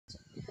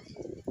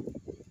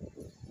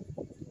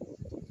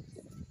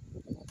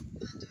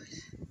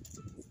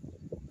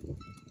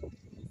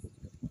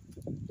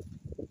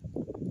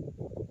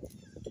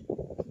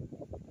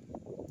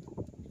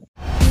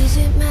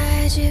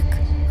magic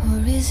or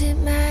is it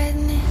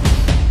madness?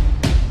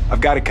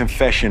 I've got a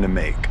confession to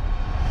make.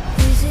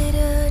 Is it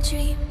a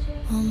dream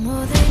or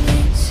more than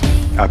it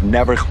seems? I've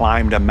never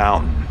climbed a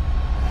mountain.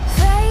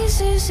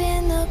 Faces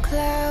in the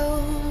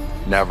clouds,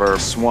 Never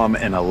swum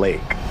in a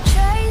lake.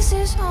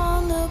 traces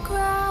on the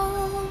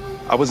ground.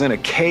 I was in a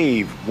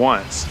cave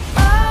once.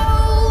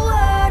 Oh,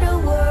 what a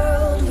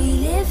world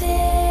we live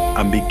in.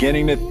 I'm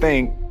beginning to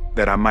think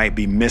that I might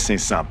be missing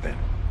something.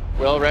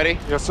 Will, ready?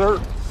 Yes,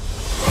 sir.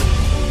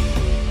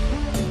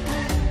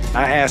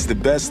 I asked the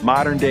best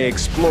modern-day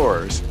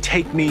explorers,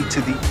 take me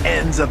to the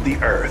ends of the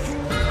earth.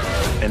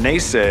 And they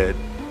said,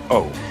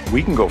 oh,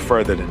 we can go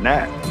further than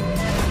that.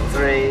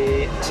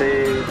 3,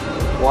 2,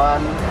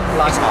 1,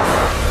 lights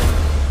off.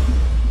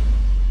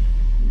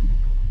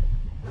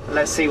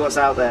 Let's see what's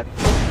out there.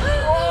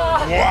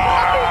 Wow!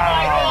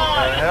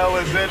 What the hell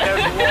is in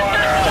this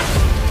water?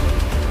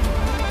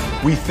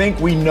 We think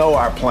we know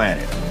our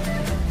planet,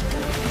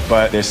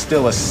 but there's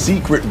still a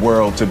secret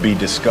world to be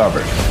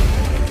discovered.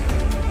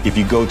 If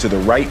you go to the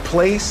right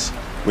place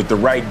with the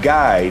right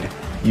guide,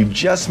 you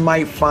just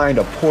might find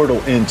a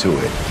portal into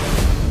it.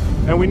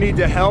 And we need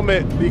the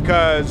helmet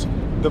because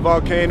the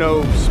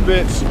volcano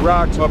spits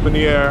rocks up in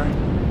the air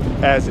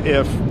as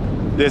if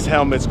this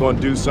helmet's gonna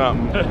do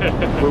something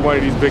with one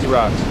of these big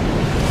rocks.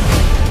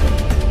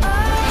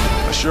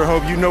 I sure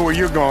hope you know where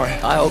you're going.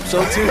 I hope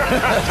so too.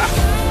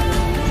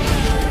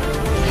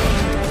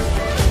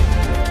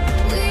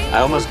 I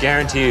almost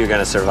guarantee you're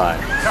gonna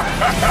survive.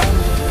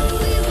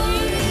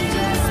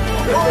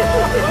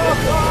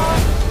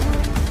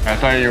 I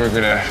thought you were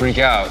gonna freak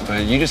out,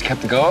 but you just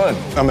kept going.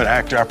 I'm an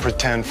actor, I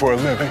pretend for a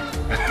living.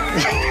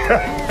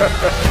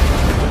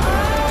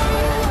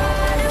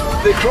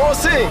 The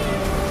crossing!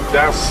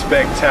 That's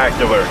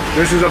spectacular.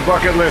 This is a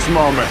bucket list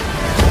moment.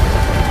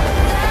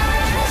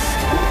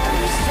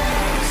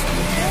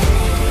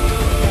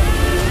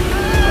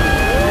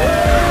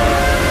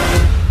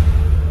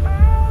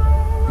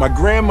 My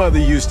grandmother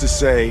used to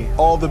say,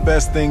 all the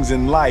best things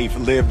in life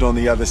lived on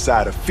the other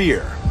side of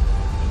fear.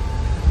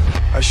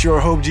 I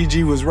sure hope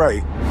Gigi was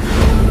right.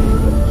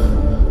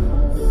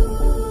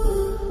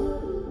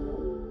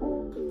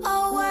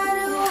 Oh, what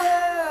a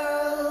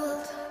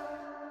world.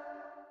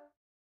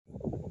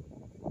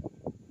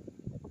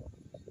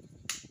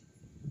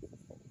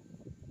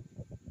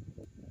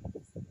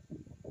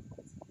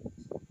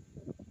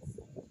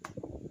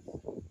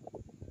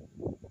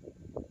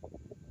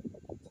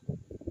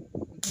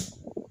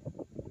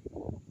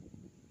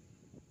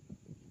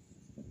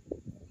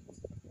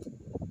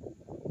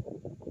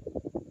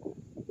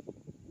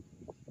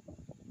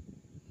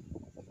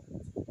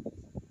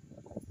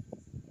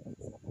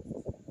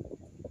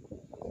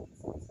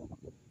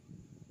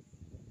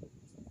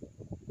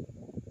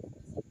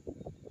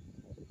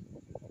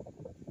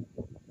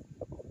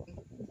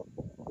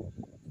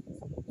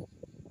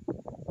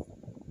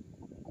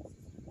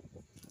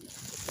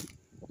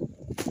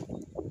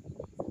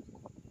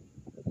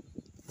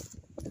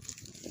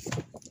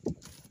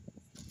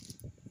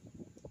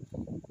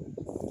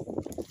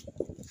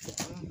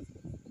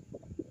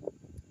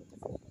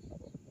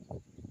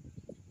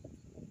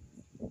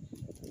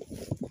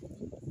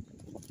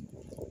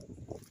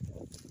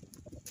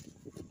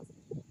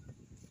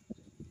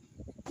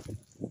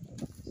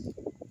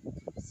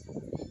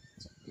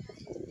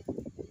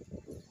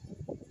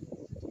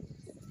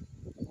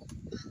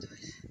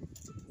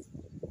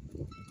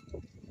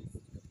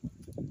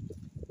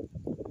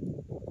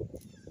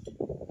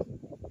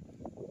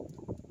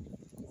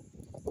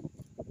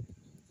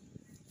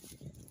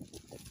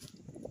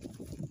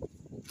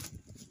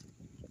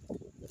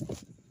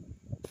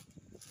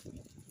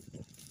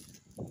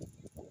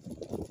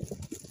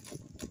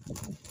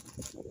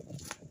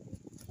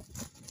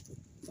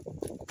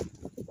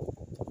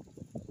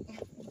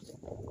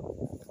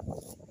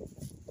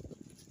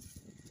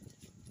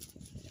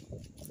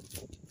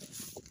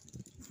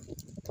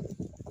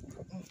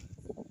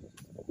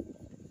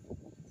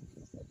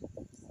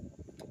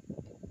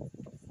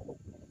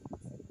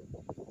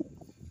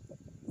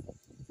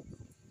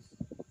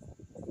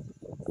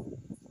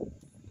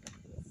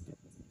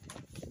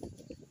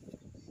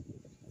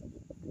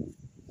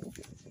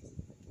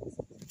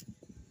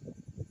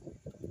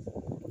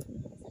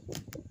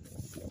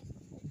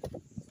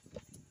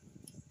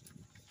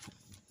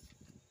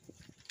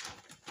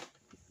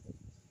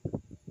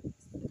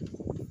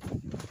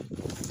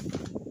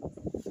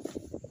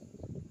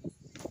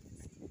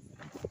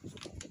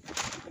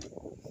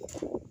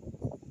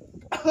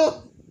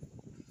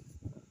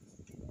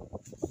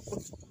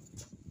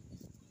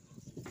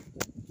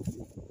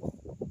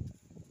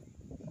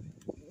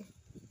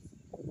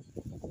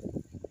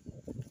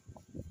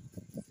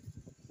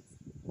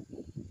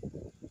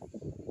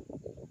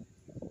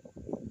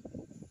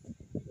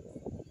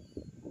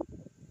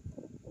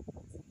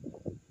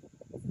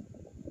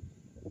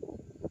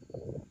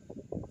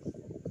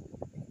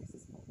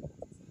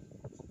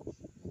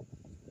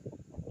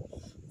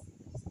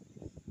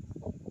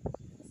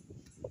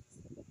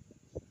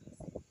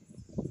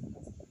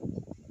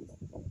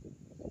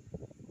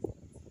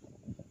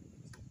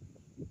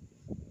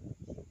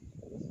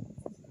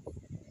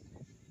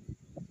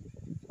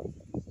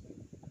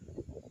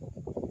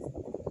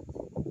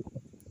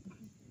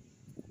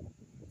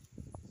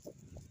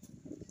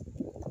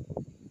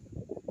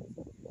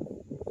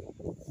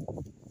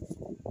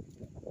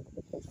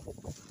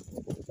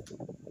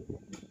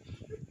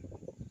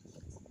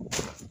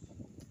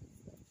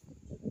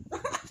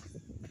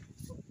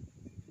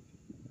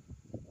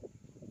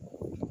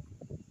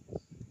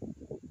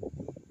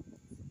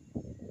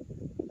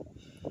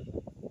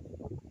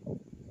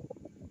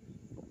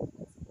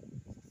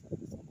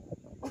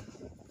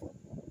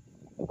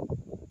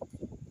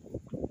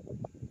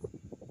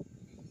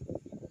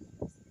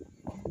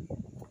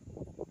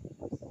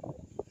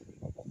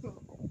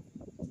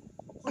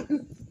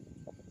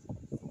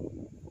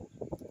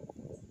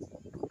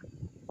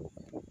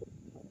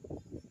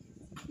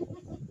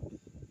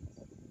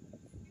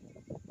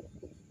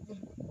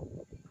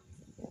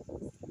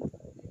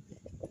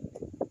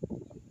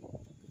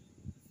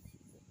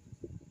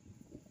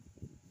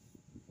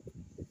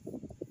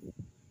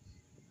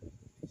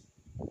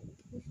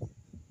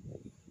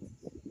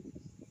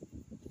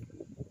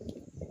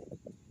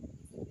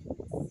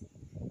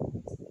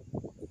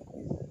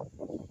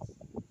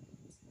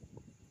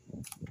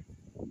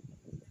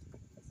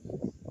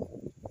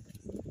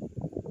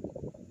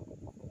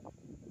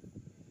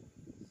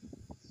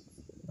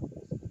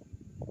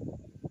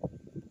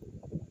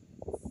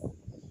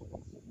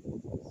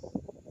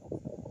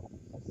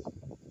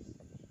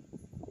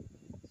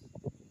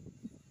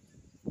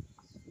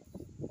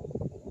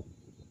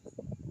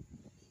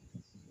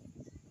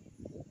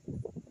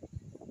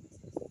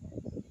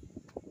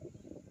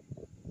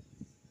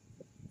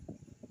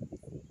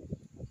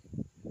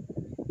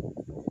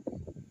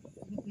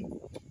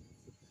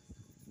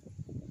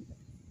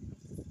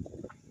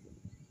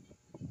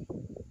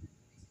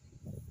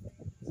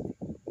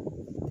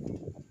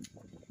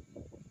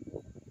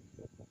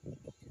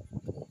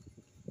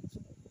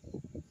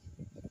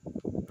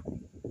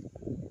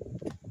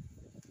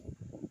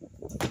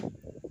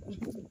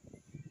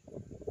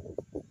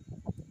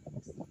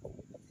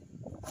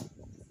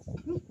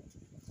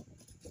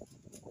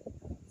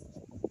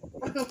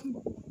 In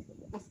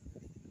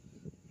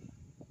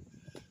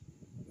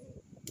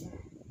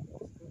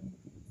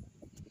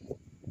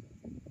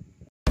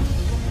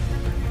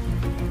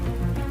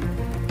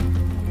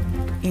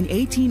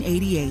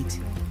 1888,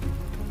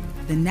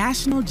 the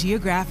National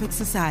Geographic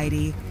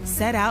Society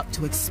set out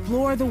to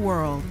explore the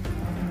world.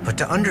 But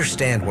to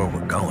understand where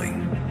we're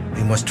going,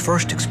 we must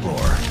first explore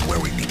where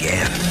we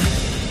began.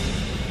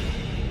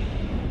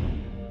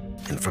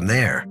 And from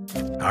there,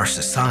 our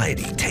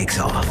society takes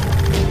off.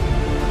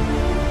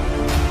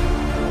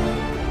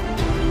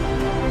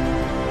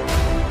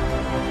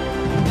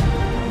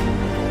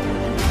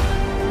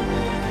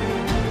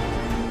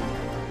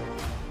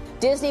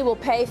 Disney will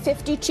pay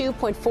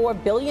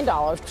 $52.4 billion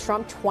to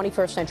Trump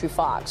 21st Century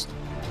Fox.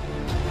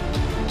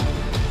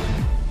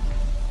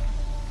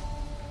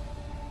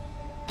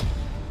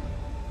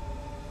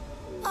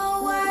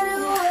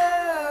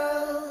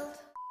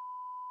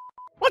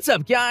 What's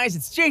up, guys?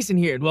 It's Jason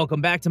here, and welcome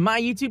back to my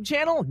YouTube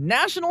channel,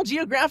 National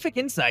Geographic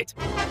Insight.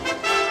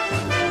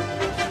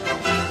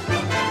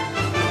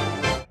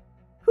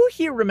 Who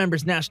here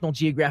remembers National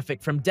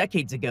Geographic from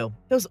decades ago?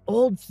 Those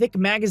old, thick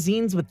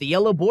magazines with the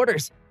yellow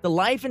borders. The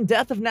life and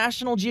death of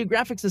National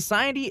Geographic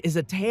Society is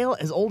a tale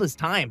as old as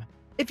time.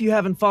 If you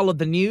haven't followed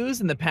the news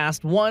in the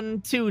past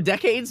 1-2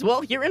 decades,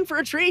 well, you're in for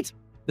a treat.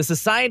 The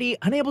Society,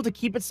 unable to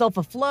keep itself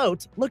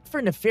afloat, looked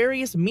for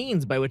nefarious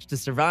means by which to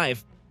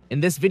survive. In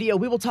this video,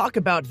 we will talk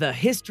about the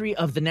history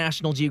of the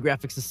National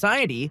Geographic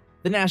Society,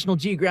 the National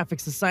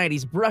Geographic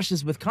Society's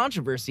brushes with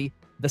controversy,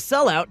 the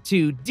sellout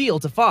to deal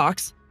to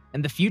Fox,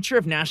 and the future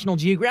of National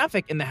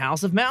Geographic in the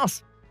House of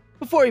Mouse.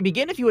 Before we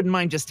begin, if you wouldn't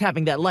mind just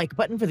tapping that like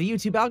button for the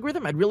YouTube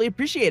algorithm, I'd really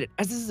appreciate it,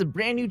 as this is a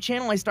brand new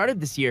channel I started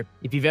this year.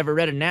 If you've ever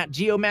read a Nat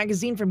Geo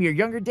magazine from your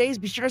younger days,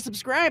 be sure to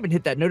subscribe and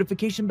hit that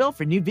notification bell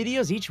for new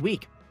videos each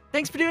week.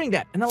 Thanks for doing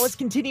that, and now let's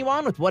continue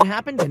on with what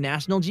happened to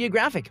National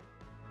Geographic.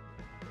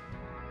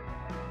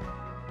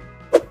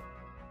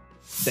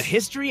 The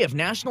history of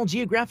National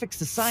Geographic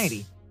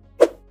Society.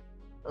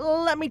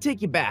 Let me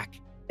take you back.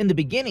 In the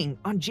beginning,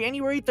 on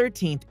January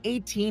 13th,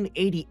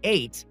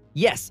 1888,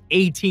 yes,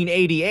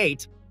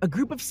 1888, a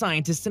group of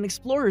scientists and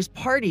explorers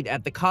partied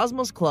at the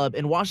Cosmos Club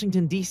in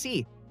Washington,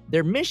 D.C.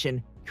 Their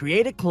mission,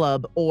 create a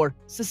club or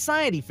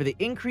society for the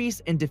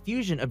increase and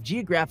diffusion of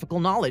geographical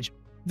knowledge.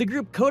 The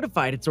group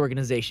codified its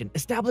organization,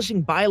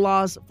 establishing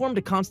bylaws, formed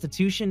a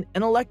constitution,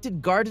 and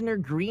elected Gardiner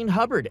Green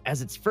Hubbard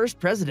as its first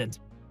president.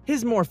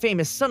 His more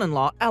famous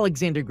son-in-law,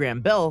 Alexander Graham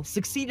Bell,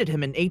 succeeded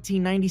him in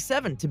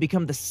 1897 to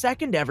become the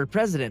second ever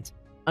president.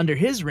 Under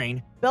his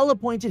reign, Bell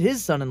appointed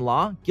his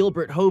son-in-law,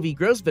 Gilbert Hovey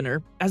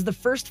Grosvenor, as the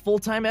first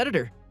full-time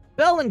editor.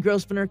 Bell and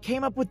Grosvenor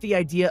came up with the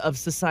idea of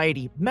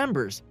society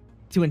members.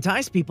 To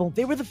entice people,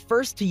 they were the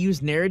first to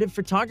use narrative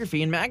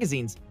photography in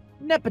magazines.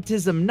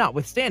 Nepotism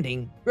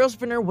notwithstanding,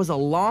 Grosvenor was a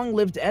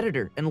long-lived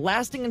editor and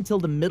lasting until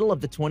the middle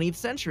of the 20th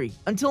century,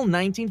 until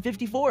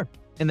 1954.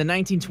 In the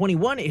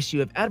 1921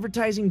 issue of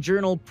advertising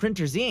journal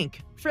Printers Inc.,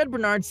 Fred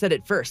Bernard said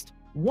it first,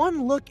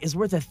 "One look is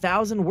worth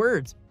 1,000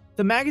 words."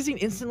 The magazine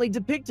instantly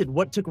depicted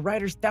what took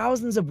writers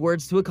thousands of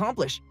words to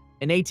accomplish.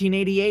 In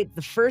 1888,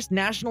 the first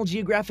National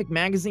Geographic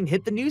magazine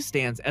hit the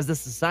newsstands as the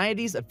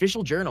Society's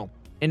official journal.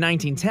 In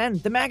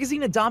 1910, the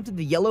magazine adopted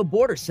the yellow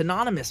border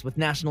synonymous with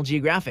National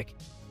Geographic.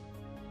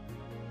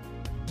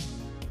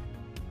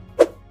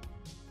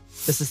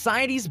 The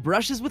Society's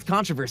brushes with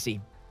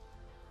controversy.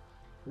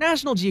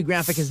 National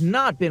Geographic has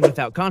not been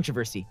without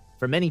controversy.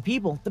 For many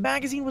people, the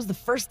magazine was the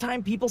first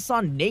time people saw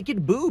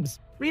naked boobs.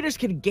 Readers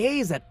could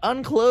gaze at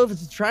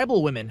unclothed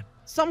tribal women.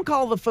 Some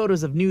call the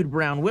photos of nude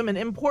brown women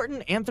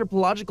important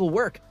anthropological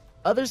work.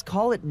 Others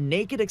call it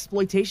naked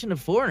exploitation of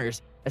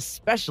foreigners,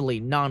 especially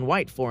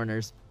non-white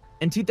foreigners.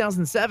 In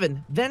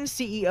 2007, then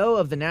CEO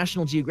of the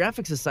National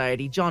Geographic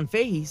Society, John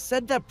Fahey,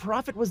 said that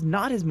profit was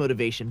not his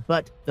motivation,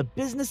 but the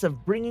business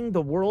of bringing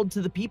the world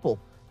to the people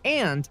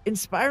and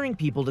inspiring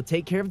people to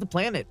take care of the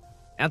planet.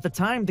 At the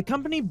time, the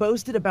company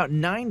boasted about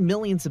 9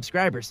 million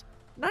subscribers.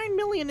 9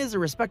 million is a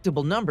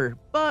respectable number,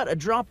 but a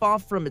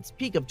drop-off from its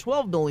peak of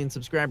 12 million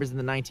subscribers in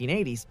the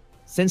 1980s.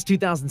 Since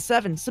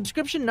 2007,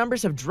 subscription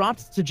numbers have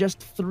dropped to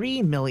just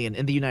 3 million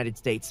in the United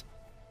States.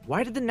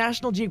 Why did the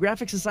National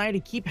Geographic Society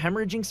keep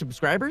hemorrhaging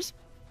subscribers?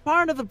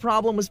 Part of the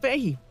problem was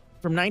Fahey.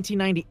 From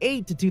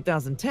 1998 to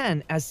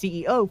 2010, as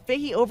CEO,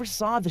 Fahey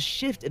oversaw the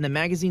shift in the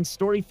magazine's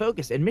story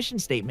focus and mission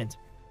statement.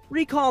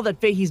 Recall that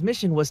Fahey's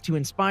mission was to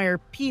inspire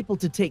people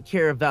to take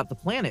care about the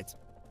planet.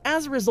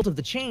 As a result of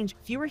the change,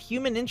 fewer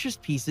human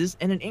interest pieces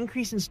and an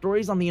increase in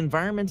stories on the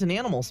environment and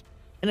animals.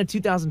 In a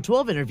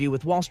 2012 interview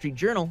with Wall Street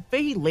Journal,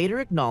 Fahey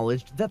later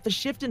acknowledged that the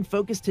shift in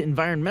focus to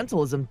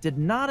environmentalism did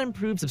not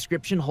improve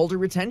subscription holder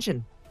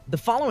retention. The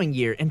following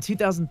year, in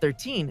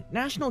 2013,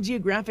 National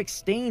Geographic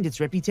stained its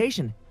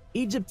reputation.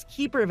 Egypt's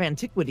keeper of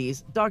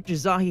antiquities, Dr.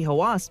 Zahi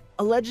Hawass,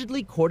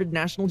 allegedly courted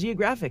National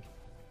Geographic.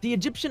 The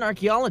Egyptian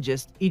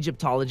archaeologist,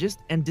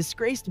 Egyptologist, and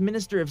disgraced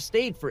Minister of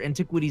State for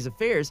Antiquities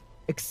Affairs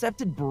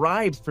accepted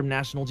bribes from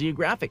National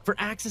Geographic for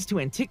access to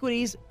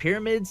antiquities,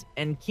 pyramids,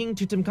 and King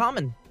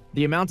Tutankhamun.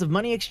 The amount of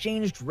money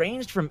exchanged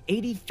ranged from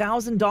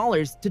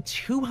 $80,000 to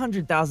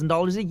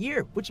 $200,000 a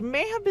year, which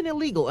may have been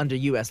illegal under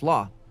US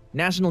law.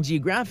 National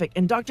Geographic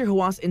and Dr.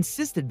 Hawass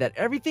insisted that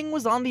everything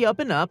was on the up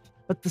and up,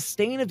 but the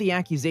stain of the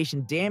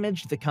accusation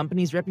damaged the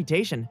company's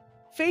reputation.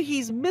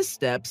 Fahey's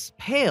missteps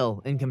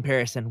pale in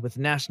comparison with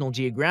National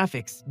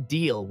Geographic's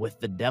deal with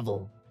the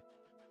devil.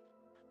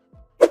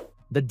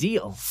 The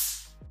Deal.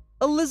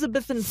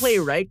 Elizabethan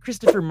playwright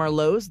Christopher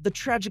Marlowe's The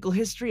Tragical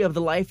History of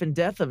the Life and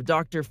Death of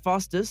Dr.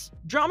 Faustus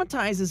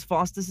dramatizes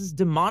Faustus's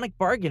demonic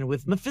bargain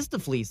with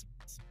Mephistopheles.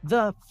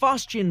 The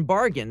Faustian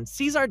bargain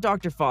sees our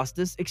Dr.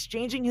 Faustus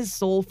exchanging his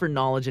soul for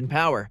knowledge and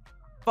power.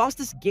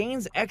 Faustus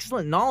gains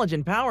excellent knowledge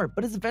and power,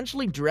 but is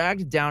eventually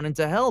dragged down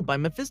into hell by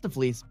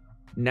Mephistopheles.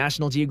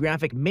 National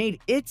Geographic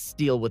made its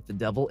deal with the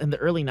devil in the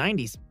early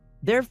 90s,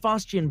 their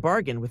Faustian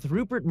bargain with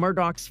Rupert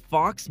Murdoch's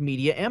Fox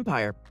media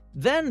empire.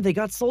 Then they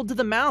got sold to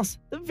the mouse,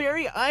 the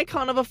very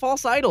icon of a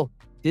false idol.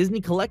 Disney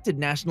collected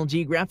National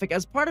Geographic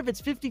as part of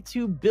its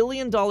 $52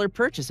 billion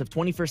purchase of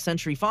 21st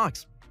Century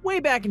Fox. Way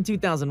back in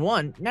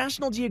 2001,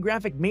 National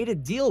Geographic made a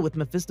deal with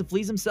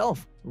Mephistopheles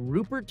himself,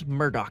 Rupert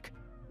Murdoch.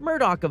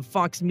 Murdoch of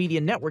Fox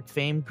Media Network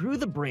fame grew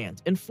the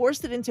brand and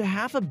forced it into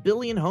 500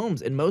 million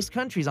homes in most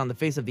countries on the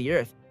face of the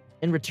earth.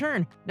 In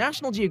return,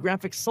 National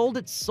Geographic sold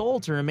its soul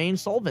to remain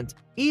solvent,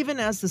 even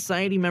as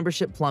Society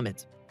membership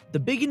plummeted. The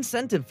big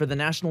incentive for the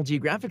National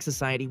Geographic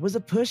Society was a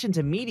push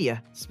into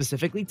media,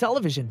 specifically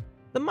television.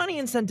 The money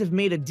incentive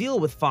made a deal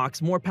with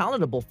Fox more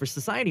palatable for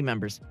Society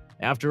members.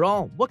 After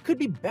all, what could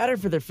be better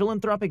for their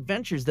philanthropic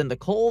ventures than the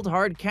cold,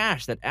 hard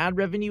cash that ad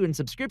revenue and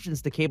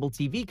subscriptions to cable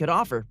TV could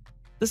offer?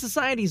 The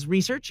Society's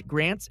research,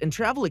 grants, and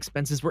travel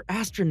expenses were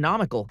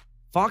astronomical.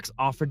 Fox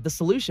offered the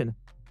solution.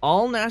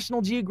 All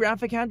National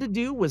Geographic had to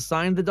do was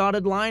sign the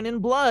dotted line in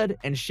blood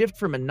and shift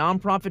from a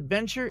nonprofit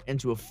venture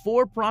into a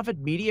for-profit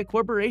media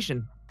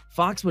corporation.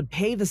 Fox would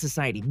pay the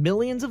Society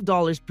millions of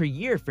dollars per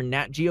year for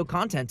Nat Geo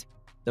content.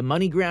 The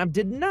money grab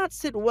did not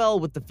sit well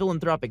with the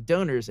philanthropic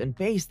donors and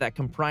base that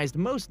comprised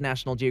most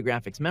National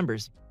Geographic's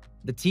members.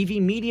 The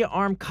TV media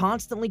arm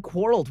constantly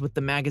quarreled with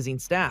the magazine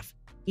staff.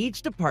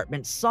 Each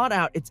department sought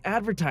out its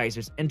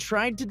advertisers and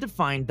tried to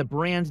define the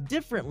brand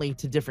differently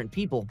to different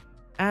people.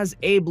 As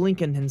Abe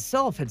Lincoln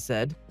himself had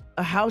said,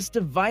 "A house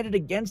divided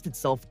against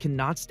itself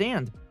cannot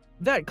stand."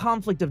 That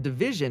conflict of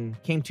division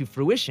came to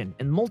fruition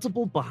in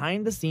multiple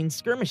behind-the-scenes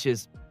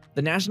skirmishes.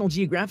 The National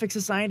Geographic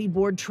Society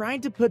board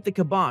tried to put the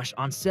kibosh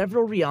on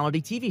several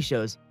reality TV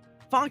shows.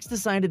 Fox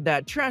decided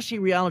that trashy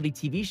reality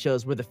TV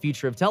shows were the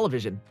future of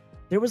television.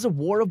 There was a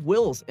war of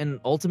wills, and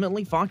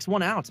ultimately Fox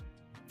won out.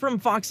 From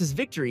Fox's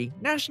victory,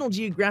 National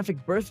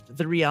Geographic birthed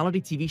the reality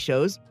TV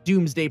shows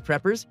Doomsday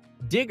Preppers,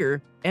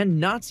 Digger, and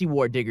Nazi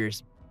War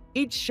Diggers.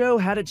 Each show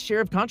had its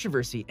share of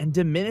controversy and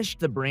diminished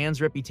the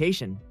brand's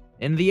reputation.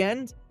 In the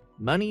end,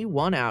 money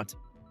won out.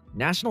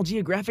 National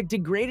Geographic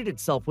degraded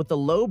itself with the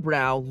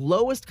lowbrow,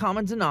 lowest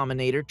common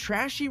denominator,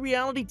 trashy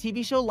reality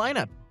TV show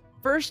lineup.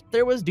 First,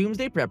 there was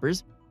Doomsday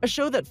Preppers, a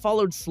show that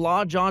followed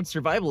slaw-jawed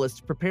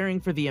survivalists preparing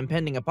for the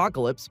impending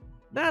apocalypse.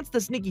 That's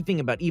the sneaky thing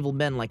about evil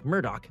men like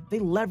Murdoch. They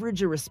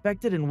leverage a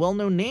respected and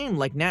well-known name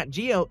like Nat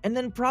Geo and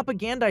then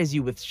propagandize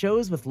you with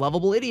shows with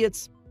lovable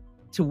idiots.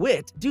 To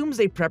wit,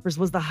 Doomsday Preppers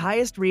was the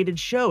highest-rated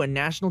show in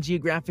National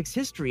Geographic's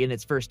history in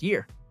its first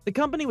year. The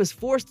company was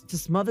forced to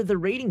smother the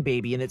rating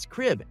baby in its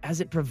crib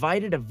as it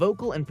provided a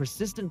vocal and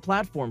persistent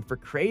platform for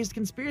crazed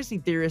conspiracy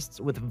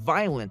theorists with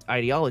violent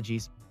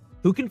ideologies.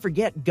 Who can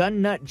forget gun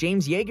nut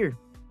James Yeager?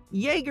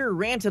 Yeager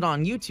ranted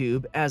on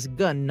YouTube, as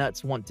gun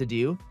nuts want to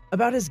do,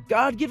 about his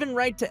God-given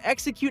right to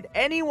execute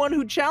anyone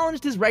who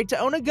challenged his right to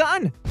own a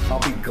gun. I'll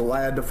be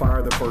glad to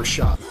fire the first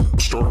shot.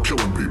 Start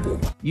killing people.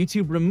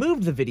 YouTube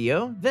removed the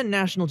video, then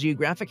National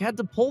Geographic had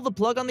to pull the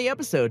plug on the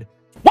episode.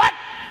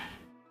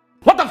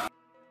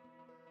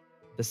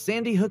 The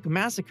Sandy Hook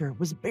massacre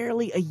was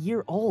barely a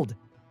year old.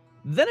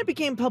 Then it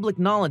became public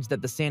knowledge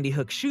that the Sandy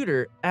Hook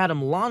shooter,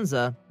 Adam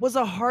Lanza, was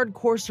a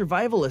hardcore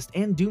survivalist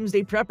and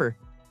doomsday prepper.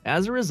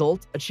 As a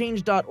result, a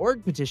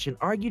Change.org petition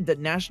argued that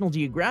National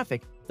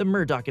Geographic, the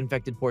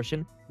Murdoch-infected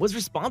portion, was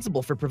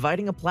responsible for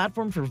providing a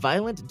platform for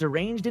violent,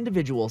 deranged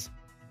individuals.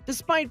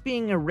 Despite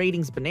being a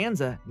ratings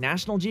bonanza,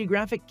 National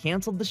Geographic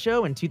canceled the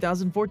show in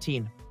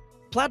 2014.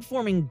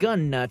 Platforming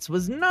gun nuts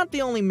was not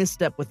the only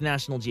misstep with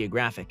National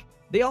Geographic.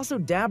 They also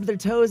dabbed their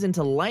toes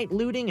into light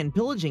looting and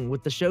pillaging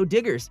with the show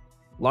Diggers.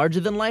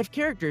 Larger-than-life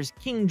characters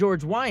King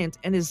George Wyant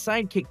and his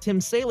sidekick Tim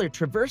Saylor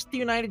traversed the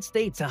United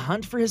States to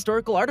hunt for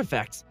historical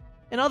artifacts.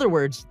 In other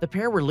words, the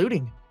pair were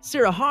looting.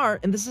 Sarah Haar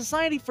in the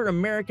Society for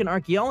American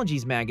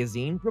Archaeology's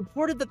magazine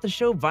reported that the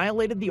show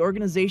violated the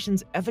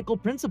organization's ethical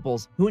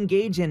principles, who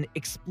engage in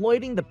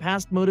exploiting the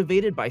past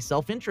motivated by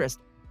self-interest.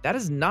 That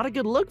is not a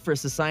good look for a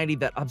society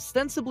that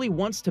ostensibly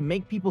wants to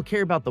make people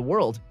care about the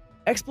world.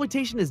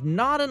 Exploitation is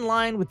not in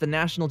line with the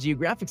National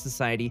Geographic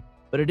Society,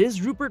 but it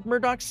is Rupert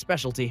Murdoch's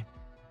specialty.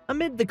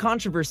 Amid the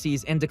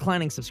controversies and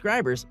declining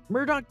subscribers,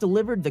 Murdoch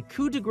delivered the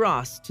coup de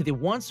grace to the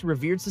once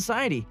revered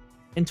society.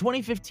 In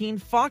 2015,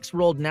 Fox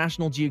rolled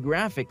National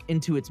Geographic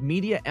into its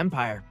media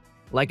empire.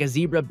 Like a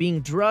zebra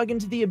being dragged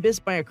into the abyss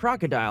by a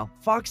crocodile,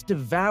 Fox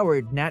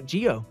devoured Nat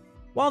Geo.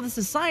 While the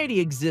Society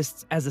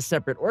exists as a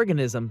separate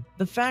organism,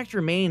 the fact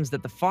remains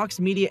that the Fox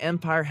media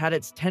empire had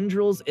its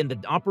tendrils in the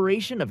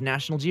operation of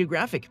National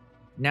Geographic.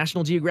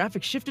 National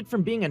Geographic shifted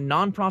from being a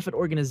non-profit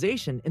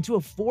organization into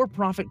a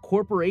for-profit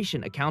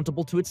corporation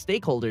accountable to its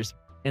stakeholders.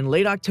 In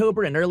late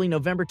October and early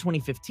November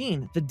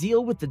 2015, the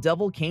deal with the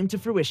devil came to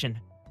fruition.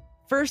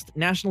 First,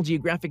 National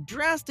Geographic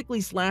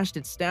drastically slashed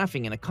its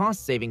staffing in a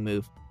cost-saving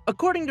move.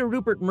 According to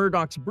Rupert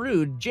Murdoch's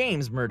brood,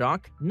 James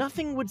Murdoch,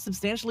 nothing would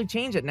substantially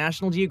change at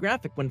National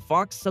Geographic when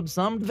Fox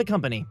subsumed the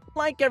company.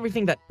 Like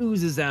everything that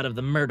oozes out of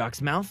the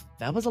Murdoch's mouth,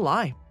 that was a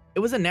lie. It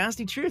was a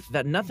nasty truth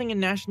that nothing in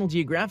National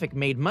Geographic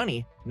made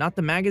money, not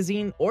the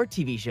magazine or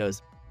TV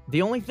shows.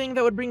 The only thing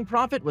that would bring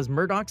profit was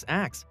Murdoch's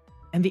axe.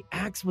 And the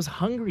axe was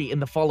hungry in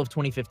the fall of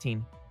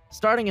 2015.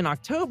 Starting in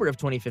October of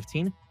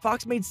 2015,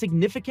 Fox made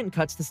significant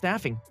cuts to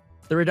staffing.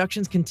 The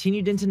reductions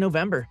continued into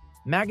November.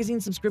 Magazine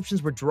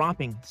subscriptions were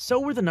dropping, so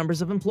were the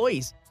numbers of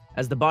employees.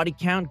 As the body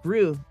count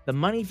grew, the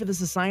money for the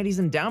Society's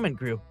endowment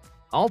grew.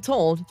 All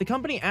told, the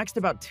company axed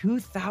about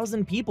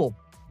 2,000 people,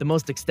 the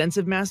most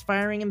extensive mass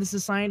firing in the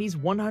Society's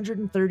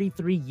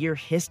 133-year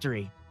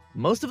history.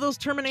 Most of those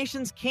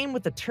terminations came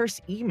with a terse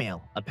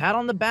email, a pat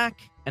on the back,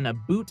 and a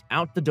boot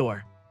out the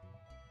door.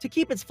 To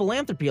keep its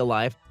philanthropy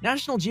alive,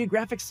 National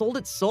Geographic sold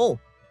its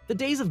soul. The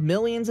days of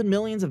millions and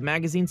millions of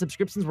magazine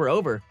subscriptions were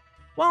over.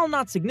 While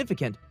not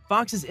significant,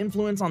 Fox's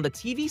influence on the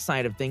TV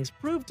side of things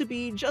proved to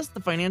be just the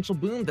financial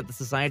boom that the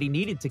Society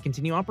needed to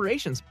continue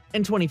operations.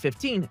 In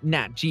 2015,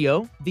 Nat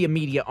Geo, the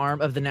media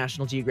arm of the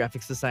National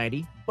Geographic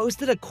Society,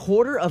 boasted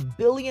 $250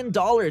 million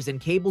in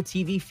cable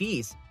TV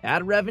fees.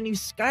 Ad revenue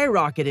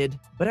skyrocketed,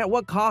 but at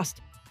what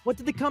cost? What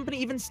did the company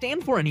even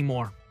stand for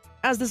anymore?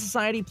 As the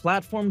Society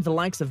platformed the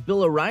likes of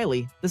Bill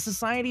O'Reilly, the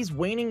Society's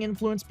waning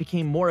influence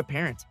became more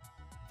apparent.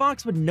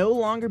 Fox would no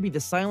longer be the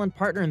silent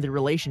partner in the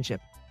relationship.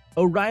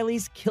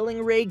 O'Reilly's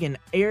Killing Reagan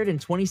aired in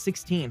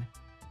 2016.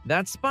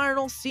 That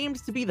spiral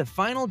seemed to be the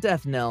final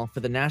death knell for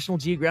the National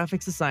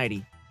Geographic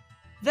Society.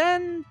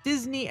 Then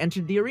Disney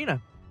entered the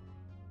arena.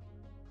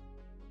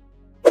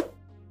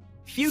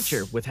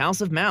 Future with House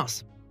of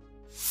Mouse.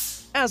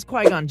 As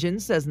Qui-Gon Jinn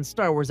says in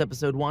Star Wars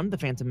Episode I, The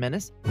Phantom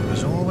Menace,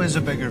 "There's always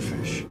a bigger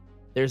fish."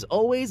 There's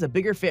always a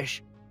bigger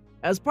fish.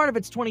 As part of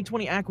its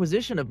 2020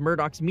 acquisition of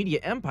Murdoch's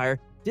media empire,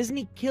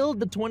 Disney killed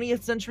the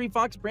 20th Century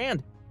Fox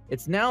brand.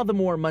 It's now the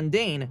more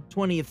mundane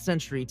 20th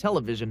Century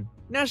Television.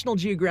 National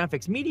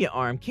Geographic's media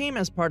arm came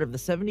as part of the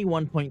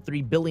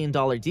 $71.3 billion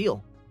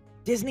deal.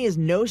 Disney is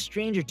no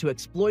stranger to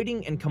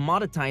exploiting and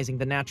commoditizing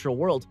the natural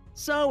world,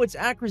 so its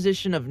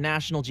acquisition of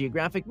National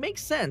Geographic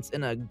makes sense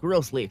in a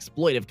grossly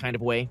exploitive kind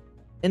of way.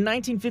 In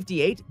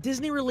 1958,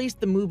 Disney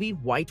released the movie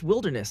White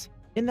Wilderness.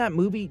 In that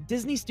movie,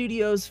 Disney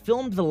Studios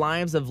filmed the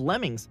lives of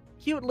lemmings,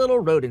 cute little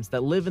rodents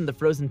that live in the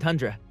frozen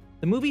tundra.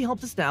 The movie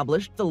helped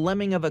establish the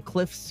lemming of a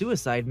cliff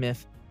suicide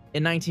myth.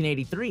 In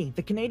 1983,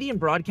 the Canadian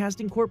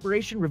Broadcasting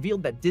Corporation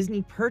revealed that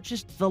Disney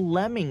purchased the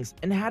lemmings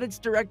and had its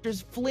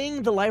directors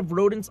fling the live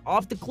rodents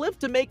off the cliff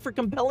to make for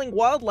compelling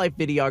wildlife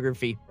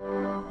videography.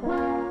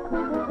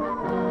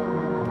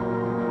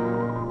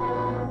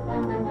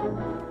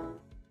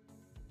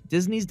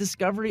 Disney's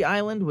Discovery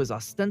Island was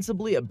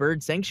ostensibly a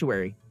bird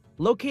sanctuary.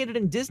 Located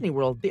in Disney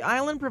World, the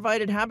island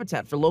provided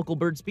habitat for local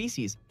bird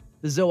species.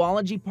 The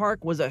zoology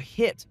park was a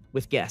hit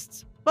with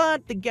guests.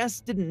 But the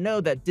guests didn't know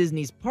that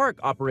Disney's park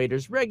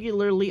operators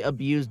regularly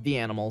abused the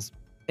animals.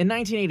 In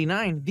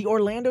 1989, the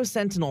Orlando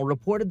Sentinel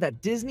reported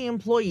that Disney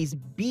employees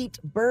beat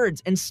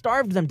birds and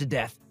starved them to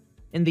death.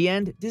 In the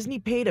end, Disney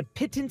paid a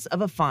pittance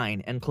of a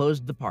fine and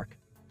closed the park.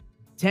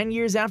 10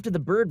 years after the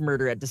bird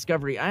murder at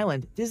Discovery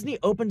Island, Disney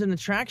opened an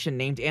attraction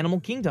named Animal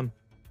Kingdom.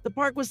 The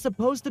park was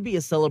supposed to be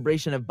a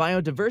celebration of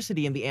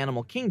biodiversity in the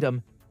animal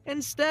kingdom.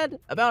 Instead,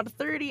 about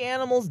 30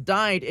 animals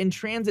died in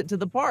transit to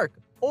the park,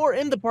 or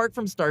in the park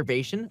from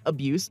starvation,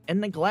 abuse, and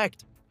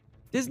neglect.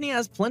 Disney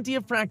has plenty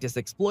of practice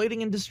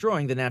exploiting and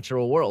destroying the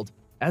natural world.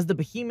 As the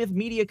behemoth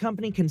media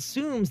company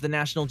consumes the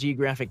National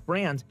Geographic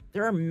brand,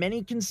 there are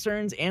many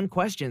concerns and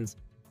questions.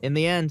 In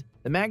the end,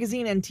 the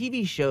magazine and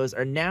TV shows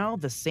are now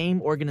the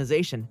same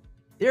organization.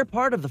 They're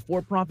part of the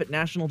for-profit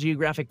National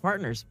Geographic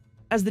partners.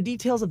 As the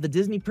details of the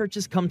Disney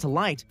purchase come to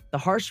light, the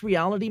harsh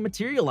reality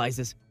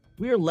materializes.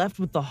 We are left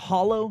with the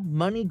hollow,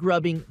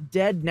 money-grubbing,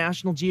 dead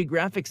National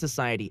Geographic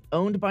Society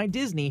owned by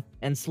Disney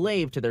and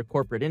slave to their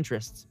corporate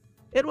interests.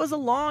 It was a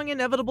long,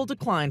 inevitable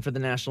decline for the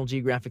National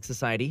Geographic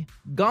Society.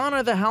 Gone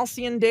are the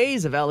halcyon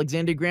days of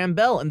Alexander Graham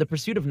Bell and the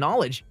pursuit of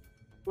knowledge.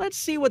 Let's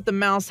see what the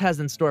mouse has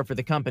in store for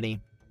the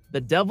company.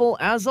 The devil,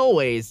 as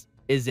always,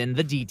 is in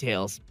the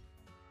details.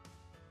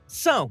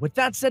 So, with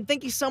that said,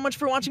 thank you so much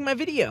for watching my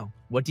video.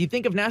 What do you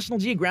think of National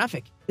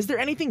Geographic? Is there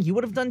anything you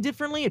would have done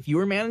differently if you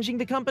were managing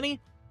the company?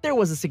 There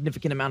was a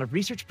significant amount of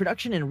research,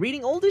 production, and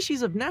reading old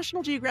issues of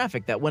National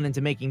Geographic that went into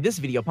making this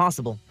video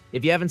possible.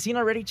 If you haven't seen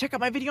already, check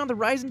out my video on the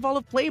rise and fall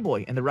of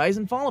Playboy and the rise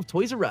and fall of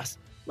Toys R Us.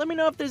 Let me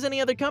know if there's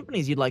any other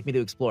companies you'd like me to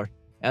explore.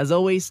 As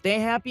always, stay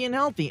happy and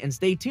healthy, and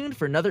stay tuned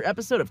for another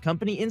episode of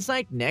Company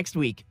Insight next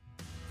week.